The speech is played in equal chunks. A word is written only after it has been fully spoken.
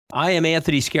I am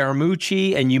Anthony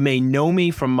Scaramucci, and you may know me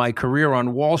from my career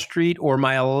on Wall Street or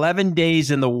my 11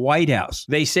 days in the White House.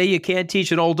 They say you can't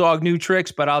teach an old dog new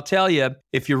tricks, but I'll tell you,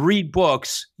 if you read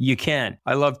books, you can.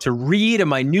 I love to read, and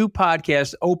my new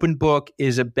podcast, Open Book,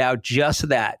 is about just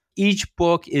that. Each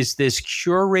book is this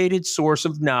curated source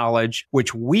of knowledge,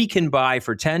 which we can buy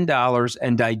for $10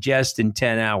 and digest in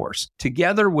 10 hours.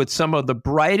 Together with some of the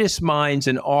brightest minds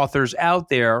and authors out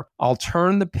there, I'll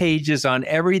turn the pages on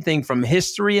everything from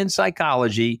history and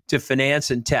psychology to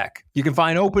finance and tech. You can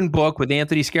find Open Book with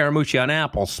Anthony Scaramucci on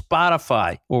Apple,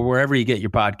 Spotify, or wherever you get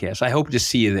your podcasts. I hope to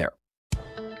see you there.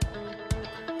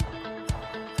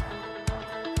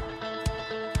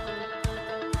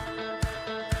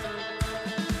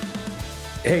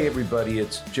 Hey everybody,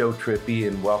 it's Joe Trippi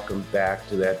and welcome back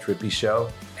to That Trippi Show.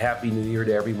 Happy New Year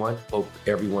to everyone. Hope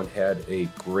everyone had a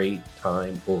great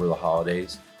time over the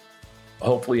holidays.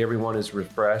 Hopefully everyone is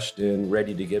refreshed and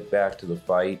ready to get back to the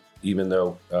fight, even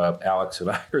though Alex and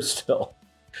I are still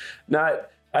not,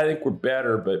 I think we're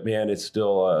better, but man, it's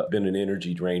still been an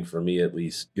energy drain for me at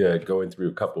least, going through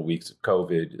a couple of weeks of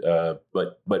COVID.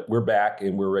 But we're back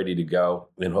and we're ready to go,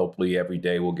 and hopefully every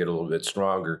day we'll get a little bit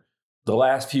stronger. The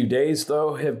last few days,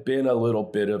 though, have been a little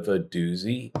bit of a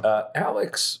doozy.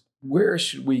 Alex, where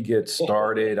should we get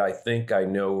started? I think I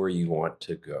know where you want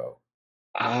to go.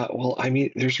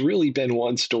 There's really been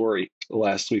one story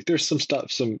last week. There's some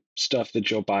stuff that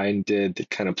Joe Biden did that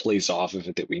kind of plays off of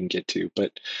it that we can get to.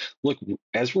 But look,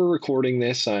 as we're recording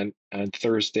this on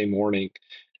Thursday morning,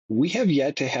 we have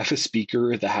yet to have a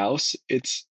Speaker of the House.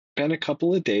 It's been a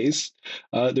couple of days.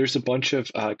 There's a bunch of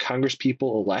Congress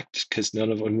people elect because none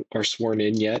of them are sworn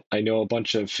in yet. I know a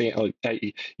bunch of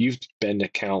you've been to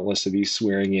countless of these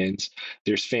swearing-ins.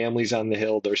 There's families on the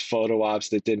Hill. There's photo ops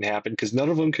that didn't happen because none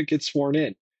of them could get sworn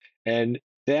in. And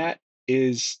that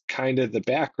is kind of the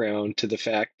background to the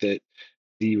fact that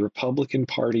the Republican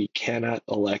Party cannot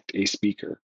elect a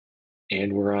speaker.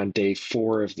 And we're on day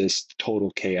 4 of this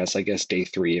total chaos. I guess day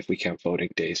 3 if we count voting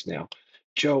days now.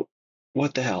 Joe,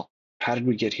 what the hell? How did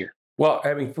we get here? Well,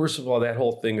 I mean, first of all, that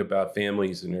whole thing about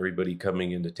families and everybody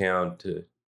coming into town to,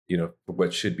 for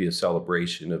what should be a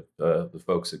celebration of the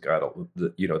folks that got,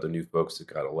 the new folks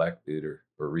that got elected or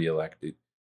reelected.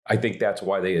 I think that's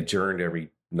why they adjourned every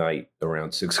night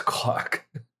around 6 o'clock,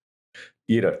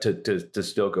 to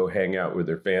still go hang out with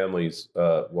their families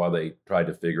while they tried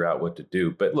to figure out what to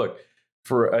do. But look,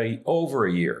 for over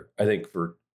a year, I think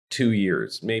for 2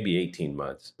 years, maybe 18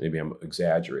 months, maybe I'm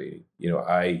exaggerating.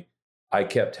 I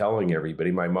kept telling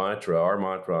everybody our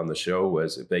mantra on the show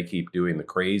was, if they keep doing the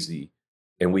crazy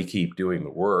and we keep doing the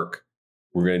work,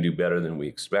 we're going to do better than we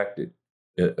expected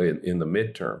in the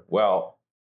midterm. Well,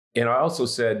 and I also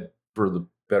said for the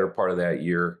better part of that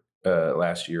year,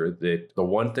 last year, that the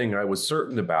one thing I was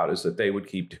certain about is that they would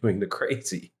keep doing the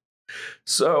crazy.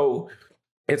 So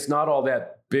it's not all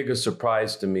that big a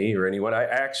surprise to me or anyone.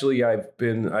 I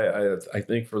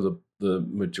think for the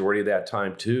majority of that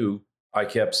time too, I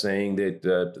kept saying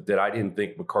that I didn't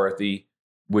think McCarthy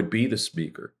would be the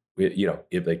speaker,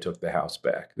 if they took the House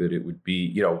back, that it would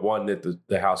be, one, that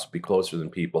the House would be closer than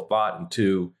people thought, and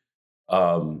two,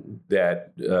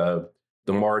 that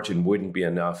the margin wouldn't be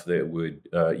enough that would,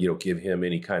 give him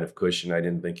any kind of cushion. I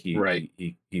didn't think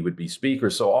he would be speaker.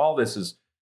 So all this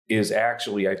is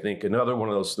actually, I think, another one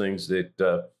of those things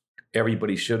that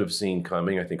everybody should have seen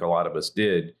coming. I think a lot of us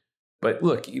did. But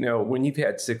look, when you've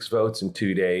had 6 votes in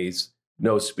 2 days,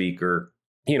 no speaker,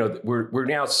 we're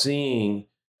now seeing,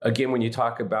 again, when you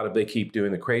talk about if they keep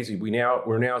doing the crazy,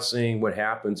 we're now seeing what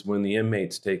happens when the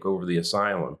inmates take over the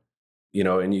asylum,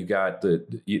 and you got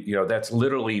that's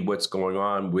literally what's going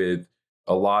on with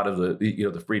a lot of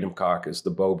the Freedom Caucus, the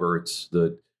Boeberts,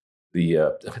 the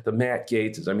Matt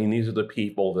Gaetzes. I mean, these are the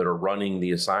people that are running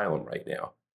the asylum right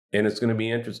now. And it's going to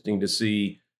be interesting to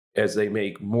see as they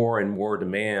make more and more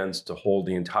demands to hold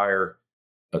their entire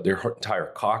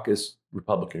caucus,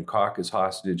 Republican caucus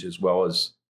hostage, as well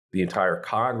as the entire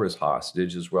Congress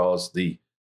hostage, as well as the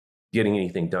getting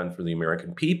anything done for the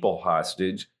American people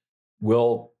hostage.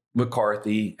 Will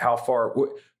McCarthy,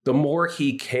 the more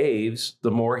he caves,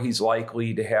 the more he's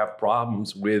likely to have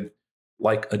problems with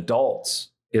adults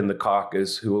in the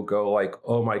caucus who will go like,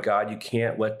 oh my God, you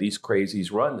can't let these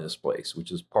crazies run this place,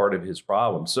 which is part of his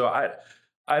problem. So I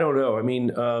don't know. I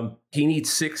mean, he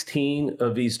needs 16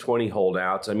 of these 20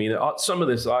 holdouts. I mean, some of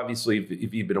this, obviously,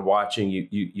 if you've been watching,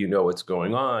 you know what's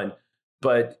going on.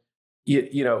 But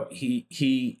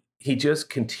he just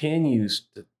continues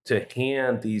to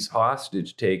hand these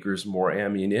hostage takers more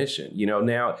ammunition.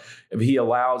 Now, if he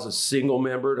allows a single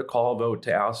member to call a vote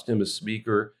to oust him as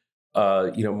speaker,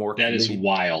 more That is committee.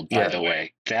 wild, by the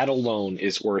way. That alone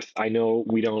is worth. I know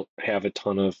we don't have a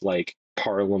ton of like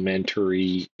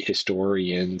parliamentary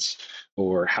historians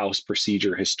or House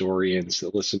procedure historians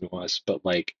that listen to us, but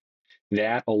like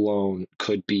that alone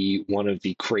could be one of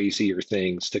the crazier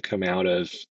things to come out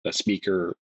of a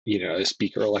speaker, a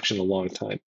speaker election in a long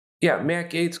time. Yeah, Matt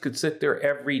Gaetz could sit there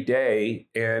every day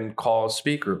and call a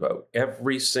speaker vote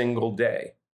every single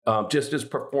day, just as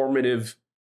performative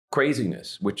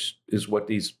craziness, which is what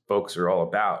these folks are all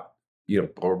about.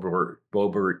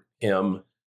 Boebert, him,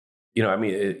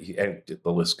 and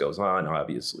the list goes on,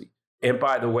 obviously. And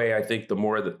by the way, I think the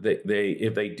more that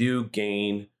if they do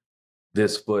gain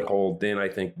this foothold, then I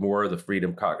think more of the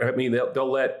Freedom Caucus. I mean,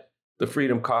 they'll let the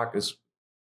Freedom Caucus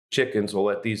chickens will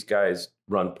let these guys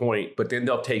run point, but then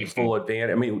they'll take full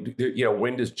advantage. I mean,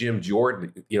 when does Jim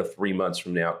Jordan, 3 months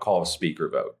from now, call a speaker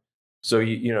vote? So,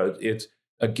 it's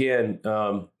again,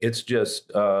 it's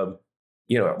just,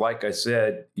 like I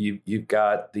said, you've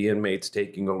got the inmates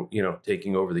taking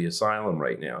over the asylum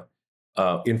right now,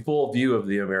 in full view of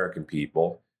the American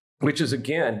people, which is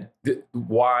again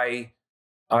why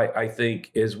I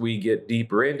think as we get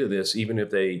deeper into this, even if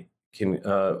they can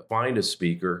find a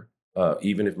speaker.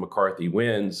 Even if McCarthy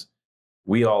wins,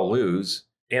 we all lose.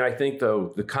 And I think,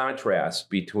 though, the contrast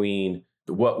between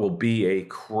what will be a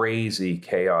crazy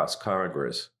chaos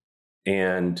Congress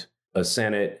and a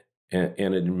Senate and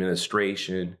an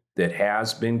administration that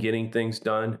has been getting things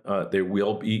done, there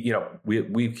will be,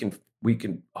 we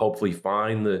can hopefully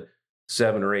find the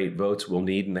 7 or 8 votes we'll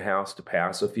need in the House to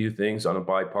pass a few things on a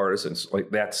bipartisan, like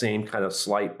that same kind of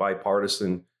slight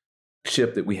bipartisan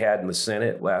ship that we had in the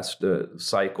Senate last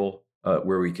cycle,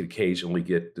 where we could occasionally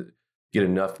get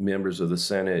enough members of the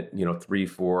Senate, 3,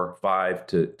 4, 5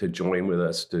 to join with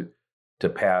us to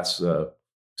pass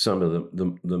some of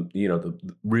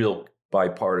the real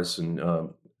bipartisan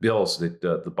bills that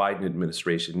the Biden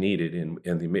administration needed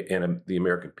and the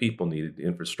American people needed,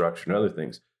 infrastructure and other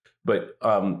things. But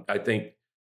I think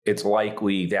it's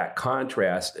likely that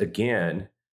contrast again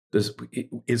is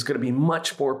going to be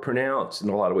much more pronounced in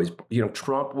a lot of ways.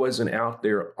 Trump wasn't out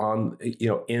there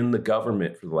in the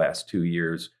government for the last 2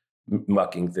 years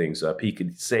mucking things up. He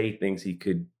could say things, he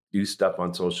could do stuff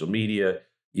on social media.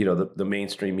 The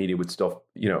mainstream media would still,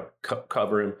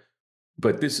 cover him.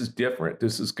 But this is different.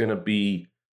 This is going to be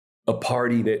a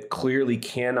party that clearly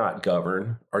cannot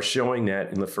govern, are showing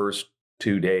that in the first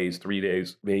 2 days, 3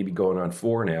 days, maybe going on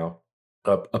 4 now,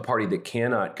 a party that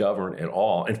cannot govern at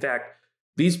all. In fact,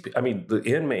 the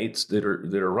inmates that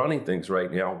are running things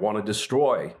right now want to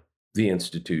destroy the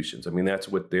institutions. I mean, that's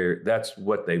what they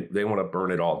want to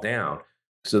burn it all down.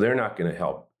 So they're not going to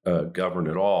help govern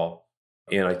at all.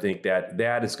 And I think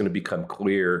that is going to become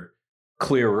clearer.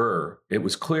 It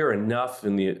was clear enough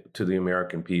to the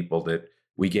American people that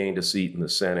we gained a seat in the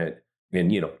Senate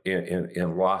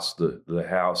and lost the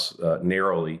House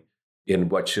narrowly in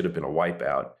what should have been a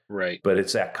wipeout. Right. But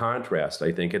it's that contrast,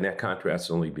 I think, and that contrast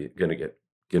is only going to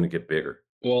get bigger.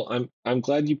 Well, I'm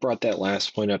glad you brought that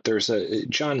last point up. There's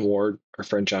John Ward, our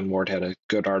friend John Ward, had a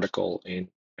good article, and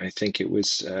I think it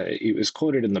was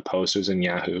quoted in the Post. It was in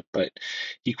Yahoo, but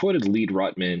he quoted Lead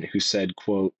Rutman, who said,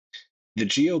 quote, "The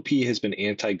GOP has been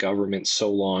anti-government so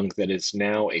long that it's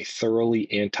now a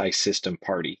thoroughly anti-system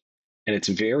party. And it's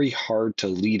very hard to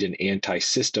lead an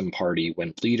anti-system party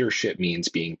when leadership means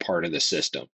being part of the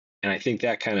system." And I think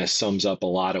that kind of sums up a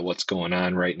lot of what's going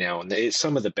on right now. And it's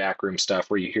some of the backroom stuff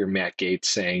where you hear Matt Gaetz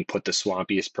saying, put the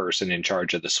swampiest person in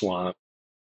charge of the swamp,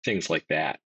 things like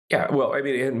that. Yeah, well, I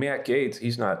mean, and Matt Gaetz,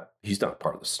 he's not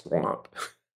part of the swamp.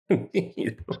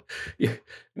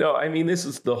 No, I mean, this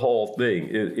is the whole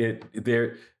thing.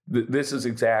 This is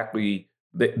exactly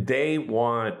that they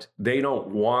don't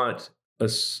want a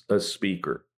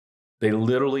speaker. They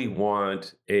literally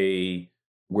want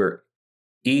where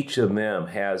each of them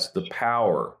has the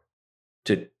power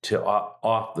to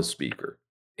off the speaker,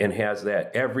 and has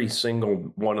that every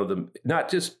single one of them, not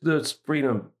just the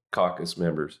Freedom Caucus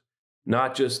members,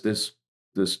 not just the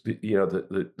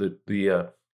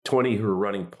 20 who are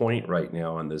running point right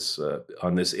now on this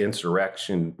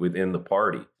insurrection within the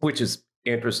party, which is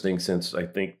interesting since I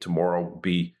think tomorrow will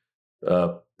be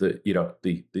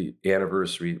the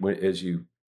anniversary. As you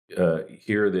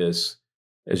hear this,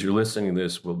 as you're listening to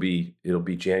this, it'll be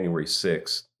January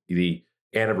 6th, the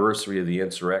anniversary of the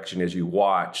insurrection. As you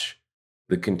watch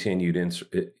the continued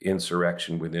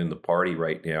insurrection within the party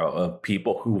right now of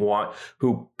people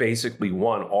who basically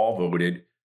all voted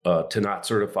to not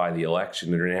certify the election.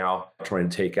 They're now trying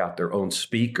to take out their own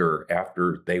speaker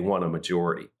after they won a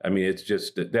majority. I mean, it's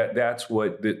just that's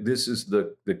what this is,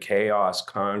 the chaos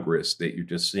Congress that you're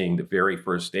just seeing the very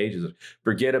first stages of.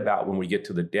 Forget about when we get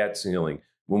to the debt ceiling,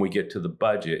 when we get to the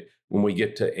budget, when we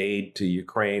get to aid to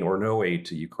Ukraine or no aid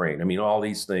to Ukraine. I mean, all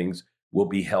these things will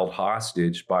be held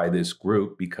hostage by this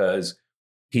group because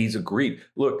he's agreed.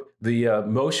 Look, the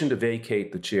motion to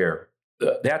vacate the chair,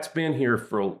 that's been here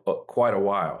for quite a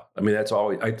while. I mean, that's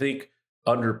always, I think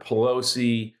under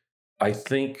Pelosi, I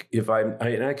think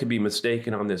and I could be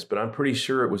mistaken on this, but I'm pretty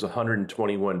sure it was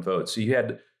 121 votes. So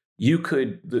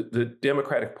the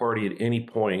Democratic Party at any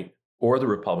point, or the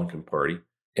Republican Party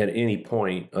at any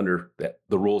point under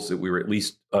the rules that we were at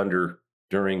least under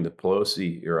during the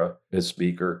Pelosi era as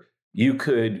speaker, you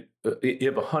could,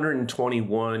 if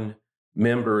 121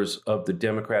 members of the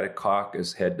Democratic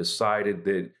caucus had decided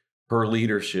that her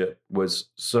leadership was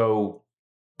so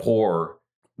poor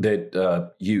that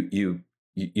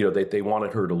that they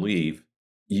wanted her to leave.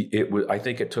 I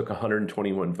think it took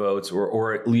 121 votes,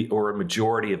 or a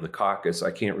majority of the caucus.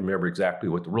 I can't remember exactly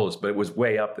what the rule is, but it was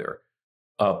way up there.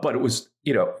 But it was,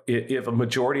 if a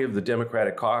majority of the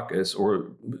Democratic caucus,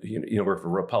 or if a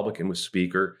Republican was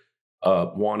speaker,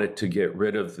 wanted to get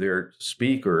rid of their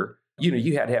speaker,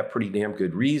 you had to have pretty damn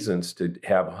good reasons to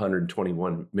have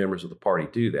 121 members of the party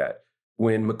do that.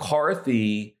 When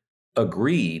McCarthy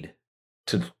agreed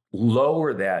to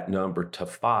lower that number to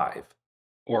 5.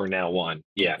 Or now 1.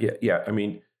 Yeah. Yeah. I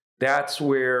mean, that's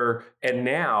where, and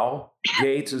now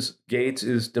Gates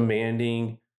is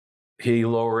demanding he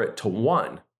lower it to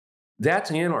 1.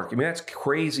 That's anarchy. I mean, that's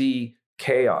crazy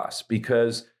chaos,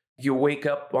 because you wake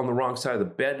up on the wrong side of the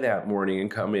bed that morning and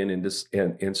come in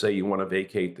and say you want to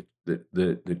vacate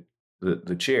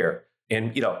the chair.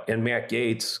 And Matt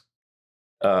Gaetz,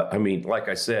 I mean, like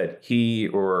I said, he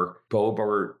or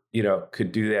Boebert,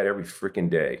 could do that every freaking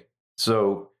day.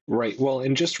 So right. Well,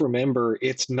 and just remember,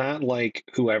 it's not like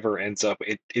whoever ends up,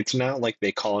 it's not like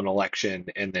they call an election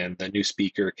and then the new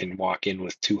speaker can walk in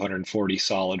with 240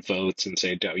 solid votes and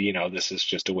say, this is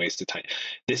just a waste of time.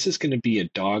 This is going to be a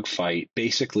dogfight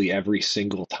basically every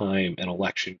single time an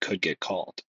election could get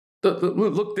called.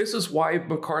 Look, this is why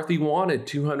McCarthy wanted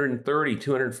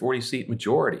 240 seat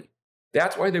majority.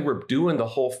 That's why they were doing the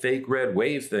whole fake red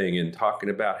wave thing and talking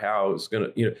about how it was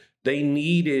going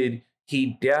to,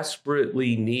 he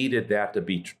desperately needed that to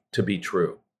be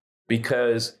true,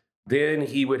 because then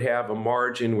he would have a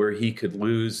margin where he could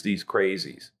lose these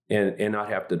crazies and not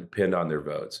have to depend on their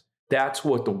votes. That's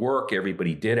what the work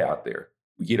everybody did out there.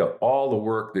 All the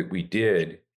work that we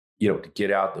did, to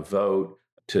get out the vote,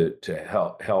 to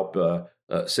help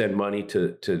send money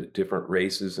to different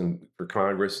races and for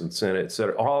Congress and Senate, et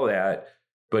cetera, all that,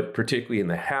 but particularly in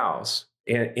the House.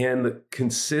 And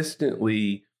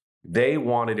consistently, they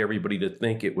wanted everybody to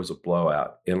think it was a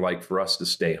blowout and like for us to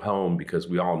stay home, because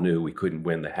we all knew we couldn't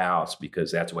win the House,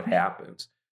 because that's what happens.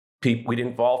 We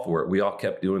didn't fall for it. We all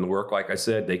kept doing the work. Like I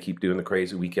said, they keep doing the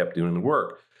crazy. We kept doing the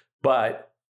work.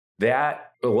 But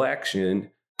that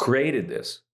election created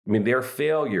this. I mean, their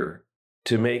failure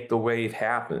to make the wave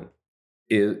happen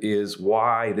is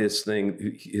why this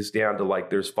thing is down to,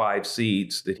 like, there's 5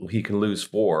 seats that he can lose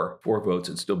 4 votes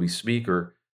and still be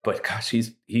speaker. But gosh,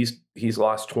 he's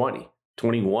lost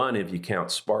 21 if you count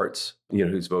Spartz,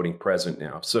 who's voting present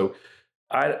now. So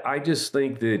I just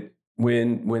think that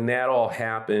when that all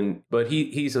happened, but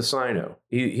he's a sino.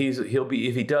 He'll be,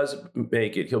 if he does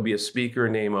make it, he'll be a speaker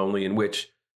in name only, in which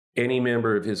any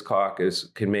member of his caucus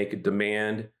can make a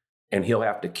demand and he'll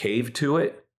have to cave to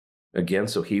it again.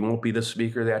 So he won't be the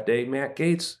speaker that day. Matt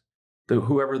Gaetz,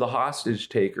 whoever the hostage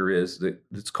taker is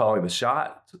that's calling the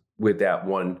shot with that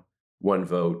one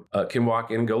vote, can walk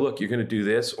in and go, look, you're going to do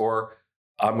this, or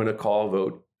I'm going to call a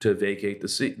vote to vacate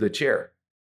the chair.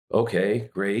 Okay,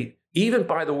 great. Even,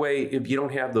 by the way, if you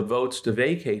don't have the votes to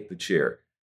vacate the chair,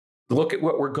 look at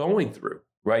what we're going through,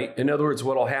 right? In other words,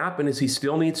 what will happen is he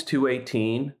still needs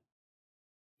 218,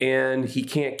 and he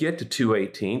can't get to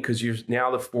 218 because you're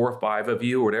now the 4 or 5 of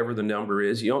you, or whatever the number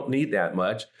is. You don't need that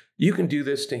much. You can do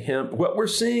this to him. What we're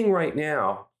seeing right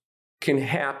now can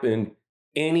happen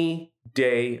any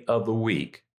day of the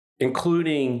week,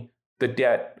 including the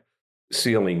debt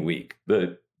ceiling week,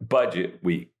 the budget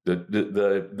week,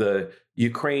 the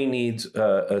Ukraine needs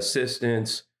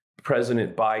assistance.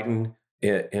 President Biden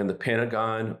and the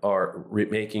Pentagon are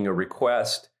making a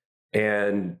request,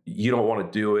 and you don't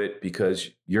want to do it because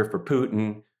you're for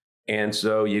Putin, and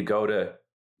so you go to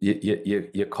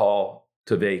you call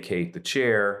to vacate the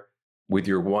chair. with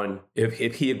your one,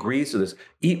 if he agrees to this.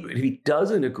 If he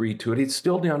doesn't agree to it, it's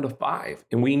still down to 5.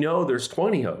 And we know there's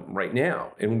 20 of them right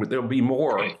now, and there'll be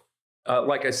more. Right.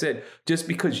 Like I said, just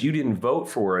because you didn't vote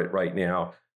for it right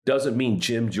now doesn't mean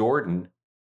Jim Jordan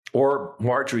or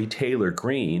Marjorie Taylor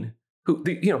Greene, who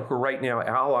are right now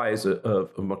allies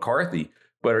of McCarthy.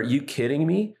 But are you kidding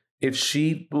me? If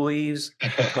she believes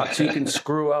she can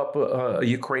screw up a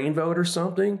Ukraine vote or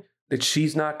something, that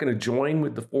she's not going to join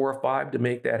with the 4 or 5 to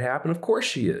make that happen? Of course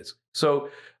she is. So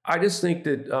I just think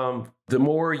that the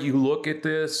more you look at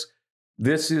this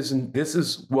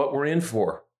is what we're in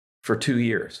for 2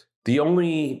 years. The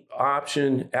only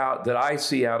option out that I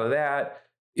see out of that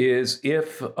is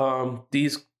if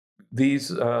the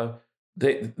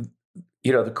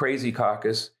crazy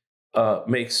caucus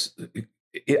makes.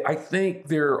 I think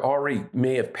they're already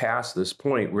may have passed this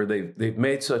point where they've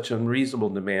made such unreasonable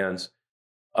demands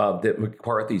that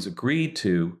McCarthy's agreed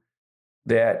to,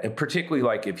 that, and particularly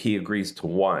like if he agrees to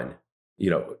one,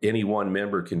 any one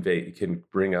member can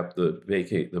bring up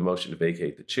the motion to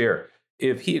vacate the chair.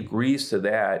 If he agrees to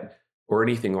that or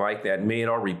anything like that, may it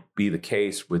already be the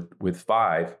case with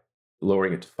 5,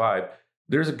 lowering it to 5,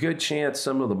 there's a good chance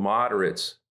some of the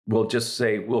moderates will just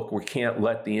say, look, we can't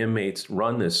let the inmates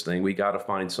run this thing. We got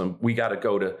to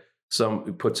go to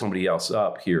put somebody else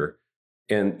up here.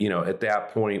 And, at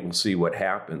that point, we'll see what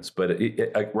happens. But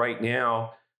right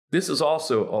now, this is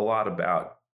also a lot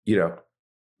about,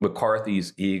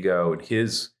 McCarthy's ego and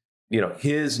his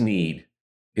need,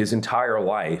 his entire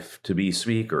life to be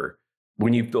speaker.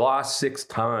 When you've lost 6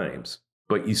 times,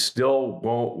 but you still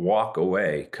won't walk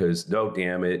away because, no,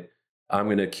 damn it, I'm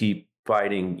going to keep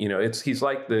fighting. He's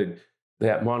like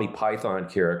that Monty Python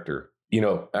character. I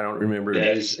don't remember.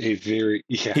 That is a very,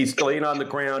 yeah. He's laying on the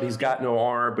ground. He's got no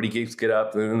arm, but he keeps get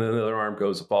up, and then the other arm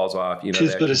falls off.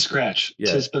 Tis but a scratch.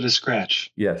 Yeah. Tis but a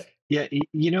scratch. Yes. Yeah.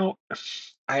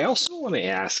 I also want to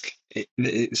ask,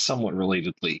 somewhat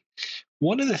relatedly,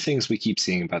 one of the things we keep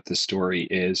seeing about this story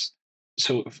is,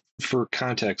 so for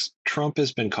context, Trump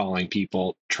has been calling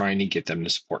people, trying to get them to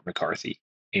support McCarthy,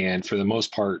 and for the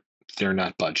most part, they're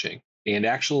not budging. And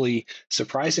actually,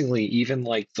 surprisingly, even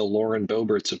like the Lauren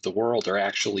Boeberts of the world are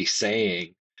actually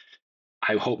saying,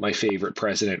 I hope my favorite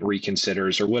president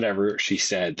reconsiders, or whatever she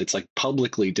said, that's like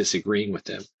publicly disagreeing with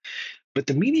him. But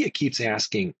the media keeps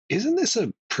asking, isn't this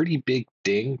a pretty big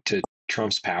ding to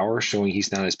Trump's power, showing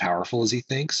he's not as powerful as he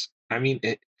thinks? I mean,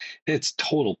 it's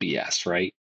total BS,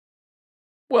 right?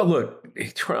 Well, look,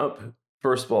 Trump,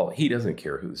 first of all, he doesn't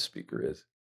care who the speaker is.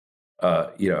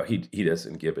 He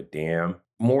doesn't give a damn.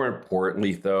 More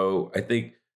importantly, though, I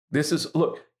think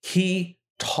he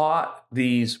taught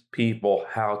these people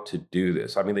how to do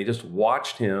this. I mean, they just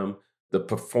watched him, the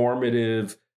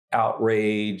performative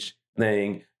outrage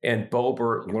thing, and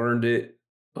Boebert learned it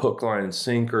hook, line, and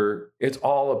sinker. It's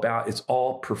all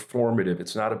performative.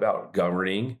 It's not about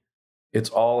governing. It's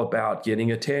all about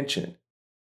getting attention.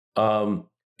 And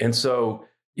so,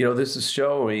 this is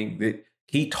showing that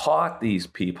he taught these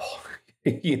people,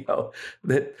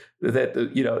 that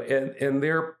and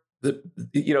they're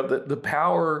the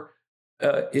power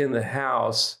in the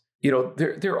House,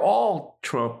 they're all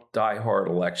Trump diehard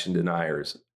election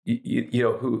deniers,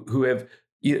 who have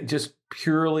just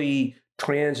purely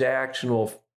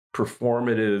transactional,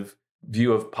 performative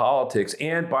view of politics.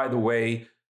 And by the way,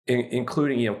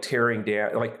 including, tearing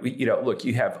down, look,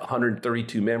 you have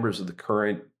 132 members of the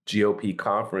current GOP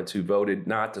conference who voted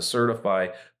not to certify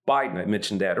Biden. I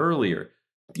mentioned that earlier.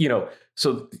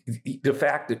 So the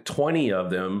fact that 20 of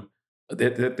them,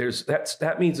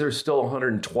 that means there's still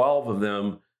 112 of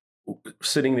them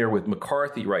sitting there with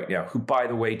McCarthy right now, who, by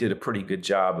the way, did a pretty good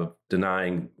job of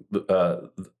denying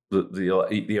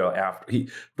after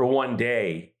for one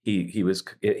day he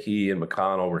and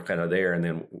McConnell were kind of there and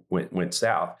then went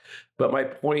south. But my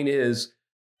point is,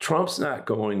 Trump's not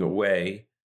going away.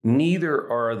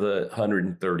 Neither are the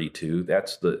 132.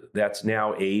 That's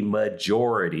now a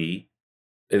majority.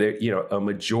 A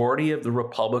majority of the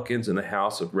Republicans in the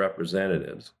House of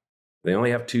Representatives. They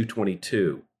only have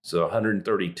 222, so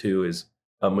 132 is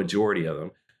a majority of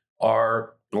them,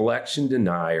 are election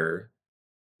denier.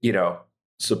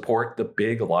 Support the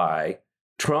big lie.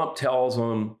 Trump tells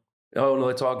them, "Oh no,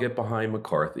 let's all get behind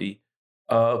McCarthy."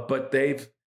 But the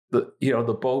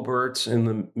Boeberts and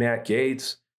the Matt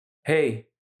Gaetz, hey,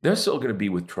 they're still going to be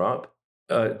with Trump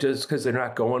just because they're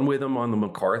not going with him on the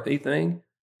McCarthy thing.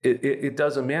 It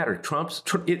doesn't matter.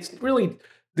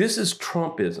 This is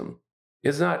Trumpism.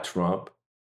 It's not Trump.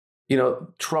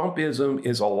 Trumpism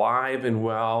is alive and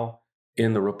well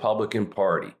in the Republican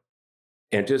Party.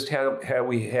 And just have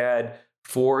we had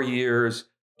 4 years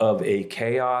of a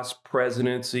chaos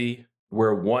presidency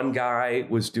where one guy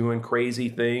was doing crazy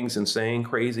things and saying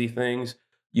crazy things,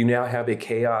 you now have a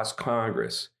chaos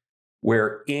Congress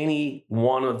where any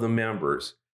one of the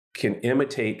members can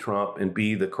imitate Trump and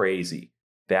be the crazy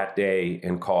that day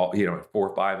and call, 4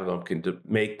 or 5 of them can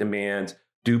make demands,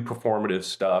 do performative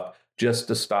stuff just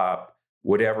to stop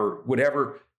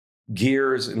whatever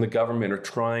gears in the government are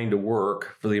trying to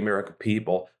work for the American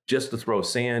people, just to throw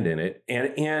sand in it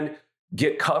and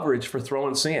get coverage for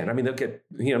throwing sand. I mean, they'll get,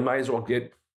 might as well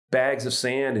get bags of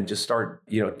sand and just start,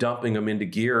 dumping them into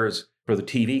gears for the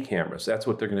TV cameras. That's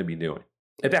what they're going to be doing.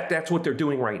 In fact, that's what they're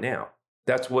doing right now.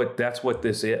 That's what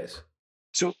this is.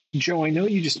 So, Joe, I know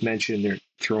you just mentioned they're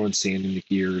throwing sand in the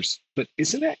gears, but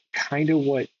isn't that kind of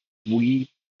what we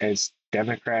as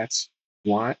Democrats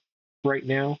want right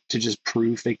now, to just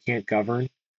prove they can't govern?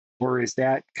 Or is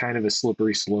that kind of a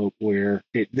slippery slope where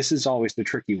this is always the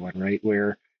tricky one, right?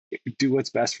 Where do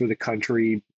what's best for the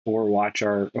country or watch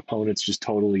our opponents just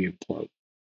totally implode?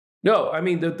 No, I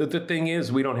mean, the thing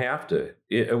is, we don't have to.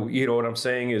 What I'm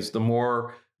saying is, the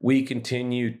more we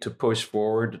continue to push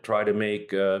forward to try to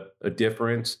make a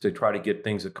difference, to try to get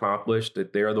things accomplished,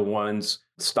 that they're the ones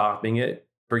stopping it.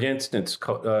 For instance,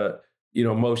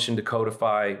 motion to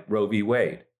codify Roe v.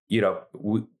 Wade.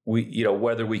 We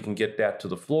whether we can get that to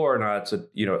the floor or not, it's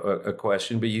a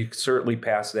question, but you certainly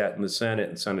pass that in the Senate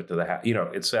and send it to the House,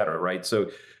 et cetera, right?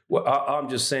 So what I'm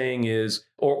just saying is,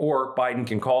 or Biden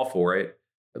can call for it,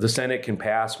 the Senate can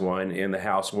pass one and the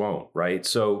House won't, right?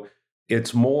 So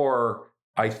it's more,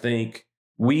 I think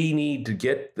we need to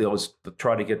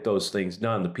try to get those things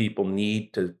done. The people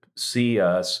need to see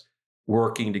us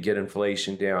working to get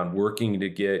inflation down, working to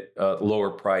get lower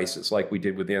prices like we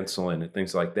did with insulin and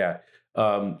things like that,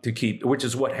 which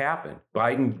is what happened.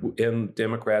 Biden and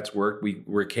Democrats worked. We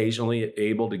were occasionally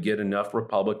able to get enough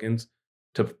Republicans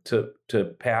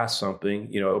to pass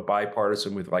something,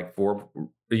 bipartisan with like 4,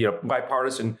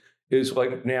 bipartisan is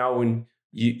like now when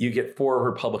you get 4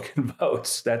 Republican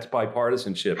votes, that's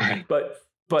bipartisanship. Right.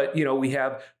 But we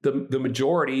have the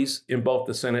majorities in both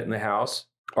the Senate and the House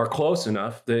are close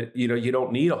enough that, you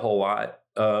don't need a whole lot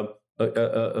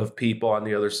of people on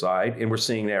the other side. And we're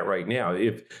seeing that right now.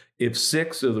 If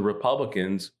 6 of the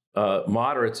Republicans,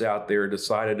 moderates out there,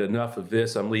 decided enough of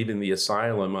this, I'm leaving the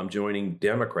asylum, I'm joining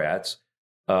Democrats,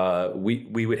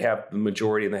 we would have the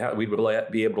majority in the House. We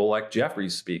would be able to elect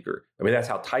Jeffries Speaker. I mean, that's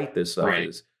how tight this stuff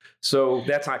is. So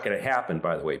that's not going to happen,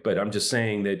 by the way. But I'm just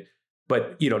saying that.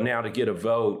 But now to get a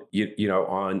vote,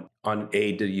 on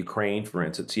aid to Ukraine, for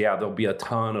instance, there'll be a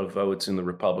ton of votes in the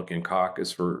Republican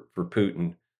caucus for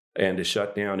Putin and to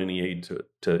shut down any aid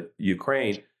to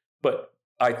Ukraine. But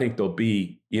I think there'll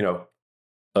be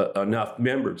enough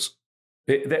members.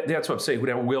 That's what I'm saying.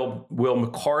 Now, will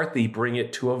McCarthy bring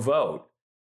it to a vote?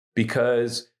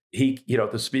 Because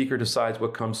the speaker decides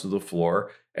what comes to the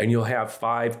floor, and you'll have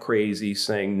 5 crazies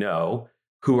saying no,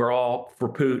 who are all for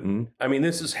Putin. I mean,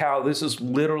 this is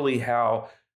literally how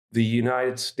the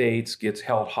United States gets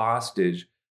held hostage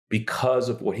because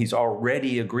of what he's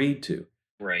already agreed to.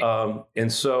 Right.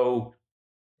 And so,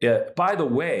 by the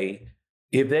way,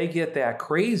 if they get that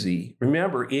crazy,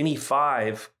 remember, any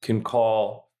 5 can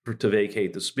call to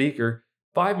vacate the speaker.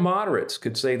 5 moderates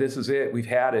could say, this is it. We've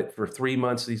had it for 3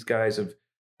 months. These guys have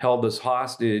held us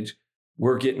hostage.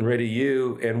 We're getting rid of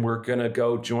you, and we're going to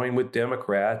go join with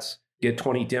Democrats, get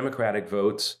 20 Democratic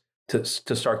votes to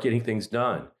start getting things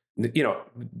done.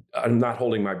 I'm not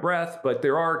holding my breath, but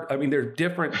there are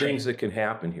different things that can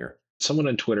happen here. Someone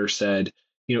on Twitter said,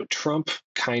 Trump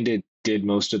kind of did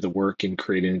most of the work in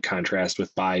creating a contrast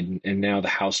with Biden, and now the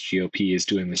House GOP is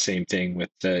doing the same thing with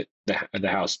the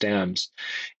House Dems.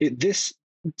 This,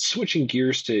 switching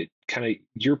gears to kind of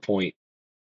your point,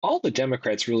 all the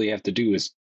Democrats really have to do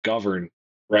is govern,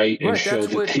 right? And show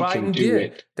that's what that they Biden can do did.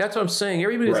 it. That's what I'm saying.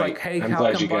 Everybody's like, hey, how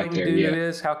come Biden did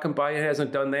this? How come Biden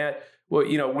hasn't done that? Well,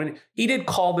 when he did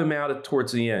call them out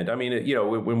towards the end. I mean,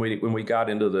 when we got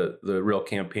into the real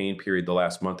campaign period, the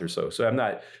last month or so. So I'm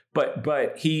not,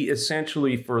 but he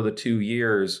essentially for the 2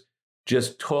 years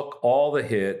just took all the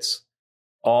hits,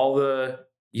 all the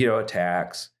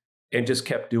attacks, and just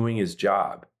kept doing his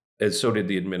job. And so did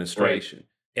the administration. Right.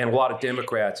 And a lot of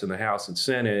Democrats in the House and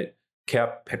Senate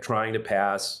kept trying to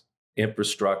pass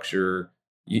infrastructure,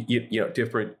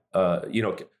 different,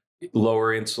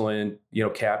 lower insulin,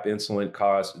 cap insulin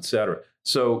costs, et cetera.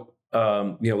 So,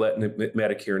 letting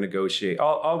Medicare negotiate,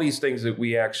 all these things that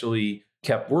we actually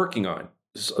kept working on.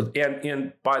 So,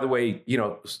 and by the way,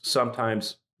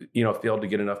 sometimes, failed to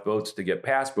get enough votes to get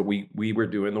passed, but we were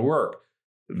doing the work.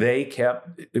 They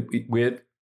kept with,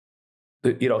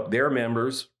 their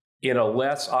members in a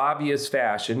less obvious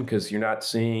fashion, because you're not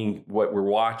seeing what we're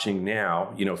watching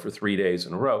now, for 3 days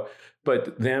in a row.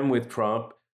 But then with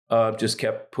Trump, just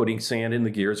kept putting sand in the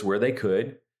gears where they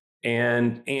could,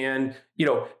 and then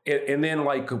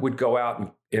would go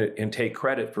out and take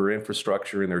credit for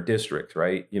infrastructure in their district,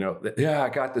 right? I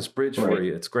got this bridge for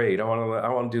you. It's great. I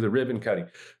want to do the ribbon cutting.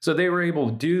 So they were able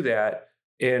to do that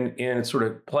and sort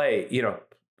of play it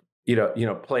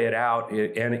out,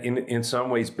 and in some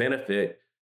ways benefit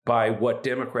by what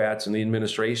Democrats and the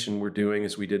administration were doing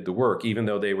as we did the work, even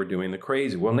though they were doing the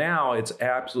crazy. Well, now it's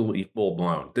absolutely full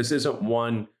blown. This isn't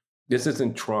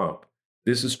Trump.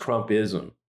 This is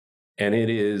Trumpism. And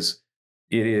it's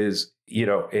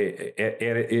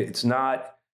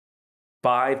not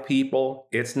 5 people.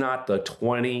 It's not the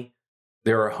 20.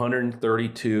 There are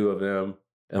 132 of them,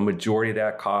 a majority of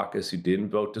that caucus who didn't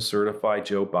vote to certify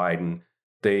Joe Biden.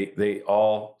 They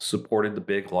all supported the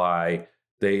big lie.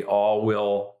 They all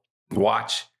will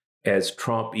watch as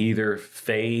Trump either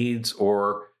fades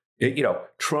or,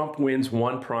 Trump wins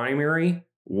one primary.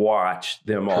 Watch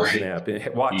them all snap.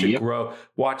 Watch it grow.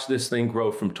 Watch this thing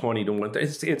grow from 20 to 1.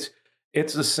 It's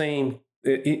the same.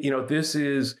 This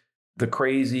is the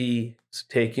crazy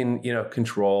taking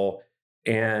control,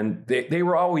 and they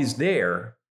were always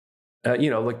there.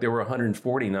 Like there were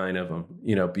 149 of them,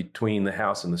 between the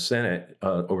House and the Senate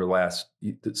over the last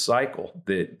cycle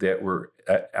that were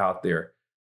out there,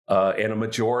 and a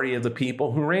majority of the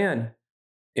people who ran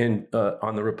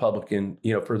on the Republican,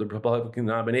 for the Republican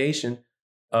nomination,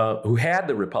 who had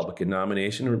the Republican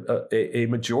nomination, a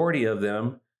majority of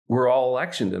them were all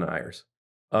election deniers,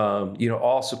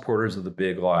 all supporters of the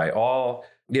big lie,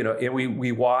 and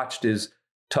we watched as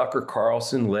Tucker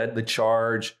Carlson led the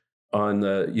charge on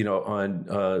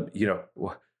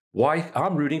why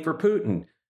I'm rooting for Putin,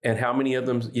 and how many of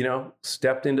them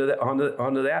stepped into that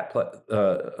onto that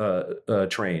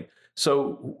train.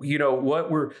 So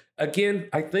I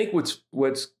think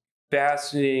what's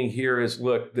fascinating here is,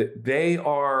 look, that they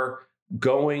will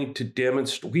going to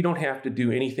demonstrate. We don't have to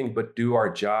do anything but do our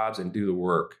jobs and do the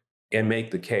work and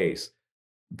make the case.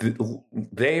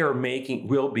 They're making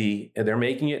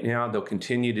it now. They'll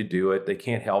continue to do it. They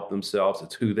can't help themselves.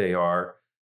 It's who they are.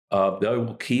 They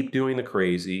will keep doing the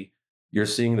crazy. You're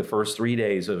seeing the first 3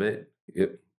 days of it.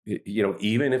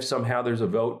 Even if somehow there's a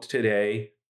vote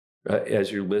today,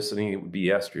 as you're listening, it would be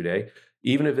yesterday.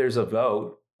 Even if there's a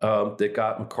vote that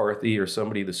got McCarthy or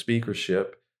somebody the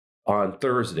speakership on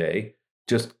Thursday,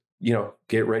 just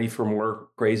get ready for more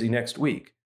crazy next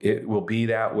week. It will be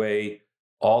that way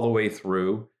all the way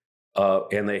through,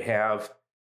 and they have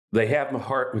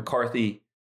McCarthy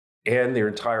and their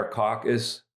entire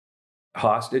caucus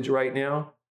hostage right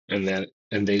now, and they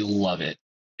love it.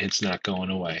 It's not going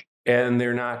away, and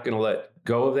they're not going to let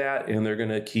go of that, and they're going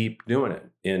to keep doing it.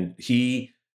 And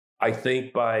I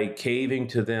think, by caving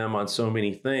to them on so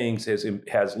many things,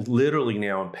 has literally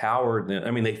now empowered them.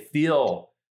 I mean, they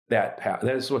feel that power.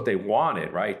 That's what they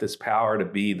wanted, right? This power to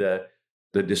be the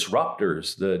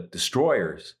disruptors, the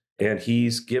destroyers. And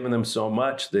he's given them so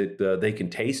much that they can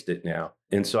taste it now.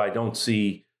 And so I don't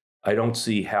see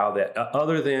how that,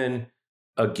 other than,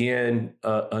 again,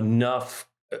 enough.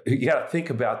 You got to think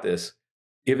about this.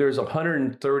 If there's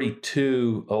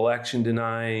 132 election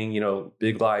denying,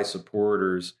 big lie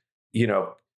supporters,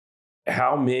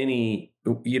 how many,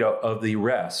 of the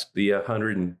rest, the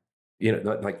 100,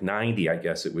 like 90, I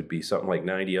guess it would be something like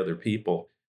 90 other people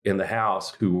in the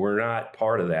House who were not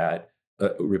part of that,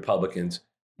 Republicans,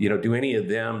 do any of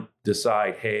them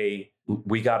decide, hey,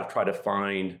 we got to try to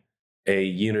find a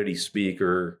unity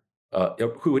speaker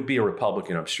who would be a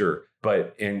Republican, I'm sure,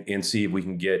 but and see if we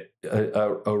can get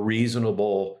a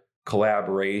reasonable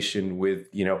collaboration with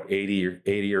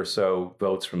 80 or so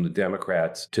votes from the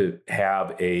Democrats to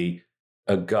have a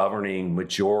governing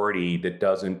majority that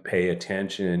doesn't pay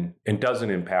attention and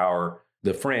doesn't empower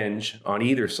the fringe on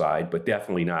either side, but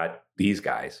definitely not these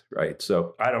guys, right?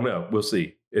 So I don't know. We'll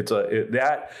see.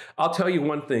 I'll tell you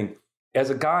one thing. As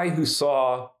a guy who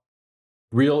saw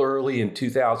real early in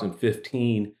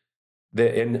 2015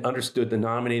 and understood the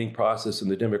nominating process in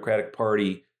the Democratic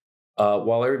Party,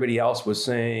 while everybody else was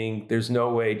saying there's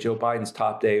no way Joe Biden's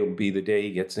top day will be the day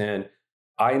he gets in,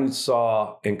 I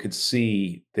saw and could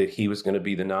see that he was going to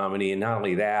be the nominee. And not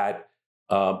only that,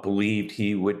 believed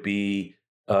he would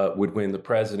win the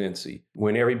presidency.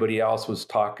 When everybody else was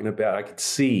talking about, I could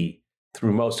see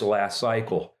through most of last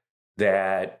cycle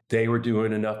that they were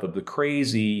doing enough of the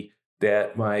crazy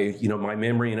that my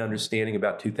memory and understanding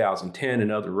about 2010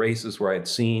 and other races where I had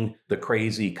seen the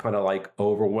crazy kind of like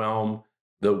overwhelm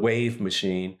the wave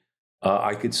machine,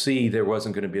 I could see there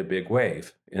wasn't going to be a big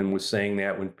wave, and was saying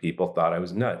that when people thought I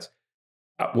was nuts.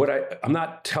 I'm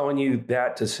not telling you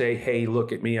that to say, hey,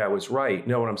 look at me, I was right.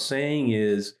 No, what I'm saying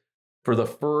is, for the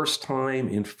first time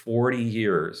in 40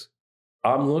 years,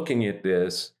 I'm looking at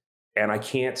this and I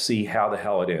can't see how the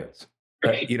hell it ends.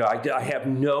 Right. I have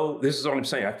this is what I'm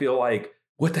saying. I feel like,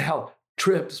 what the hell?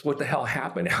 Trips, what the hell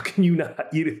happened? How can you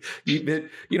not?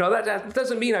 That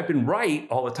doesn't mean I've been right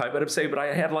all the time, but I'm saying, but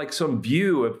I had like some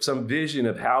vision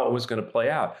of how it was going to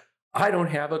play out. I don't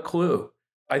have a clue.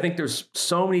 I think there's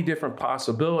so many different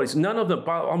possibilities.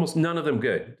 Almost none of them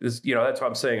good. That's what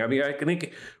I'm saying. I mean, I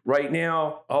think right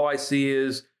now, all I see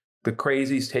is the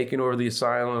crazies taking over the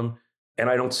asylum, and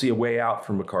I don't see a way out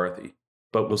for McCarthy.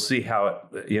 But we'll see how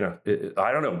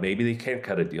I don't know. Maybe they can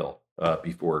cut a deal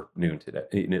before noon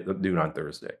on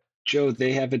Thursday. Joe,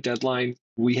 they have a deadline.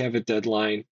 We have a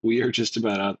deadline. We are just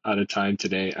about out of time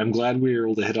today. I'm glad we were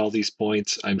able to hit all these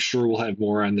points. I'm sure we'll have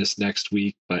more on this next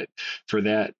week, but for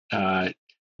that,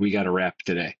 we got to wrap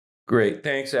today. Great.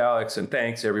 Thanks, Alex. And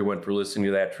thanks, everyone, for listening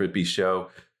to That Trippy Show.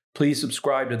 Please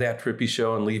subscribe to That Trippy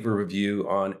Show and leave a review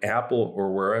on Apple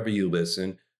or wherever you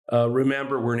listen.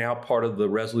 Remember, we're now part of the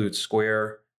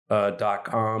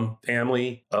ResoluteSquare.com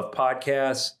family of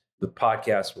podcasts. The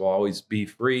podcast will always be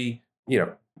free.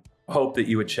 Hope that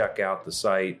you would check out the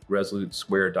site,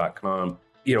 ResoluteSquare.com.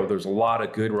 There's a lot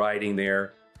of good writing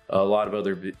there, a lot of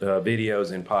other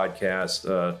videos and podcasts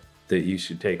that you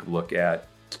should take a look at.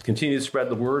 Continue to spread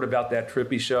the word about That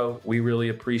Trippy Show. We really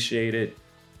appreciate it.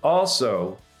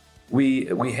 Also, we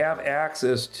have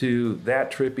access to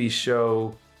That Trippy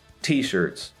Show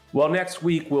t-shirts. Well, next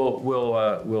week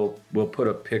we'll put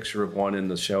a picture of one in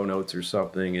the show notes or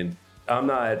something. And I'm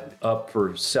not up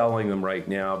for selling them right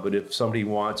now, but if somebody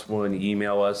wants one,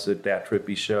 email us at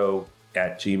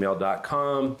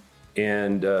thattrippyshow@gmail.com,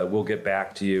 and we'll get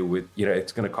back to you with,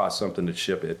 it's going to cost something to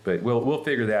ship it, but we'll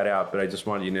figure that out. But I just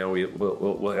wanted you to know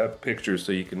we'll have pictures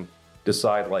so you can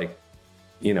decide, like,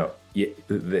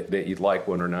 that you'd like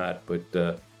one or not. But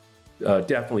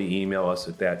definitely email us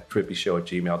at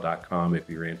thattrippyshow@gmail.com if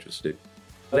you're interested.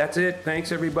 That's it.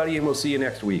 Thanks, everybody, and we'll see you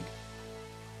next week.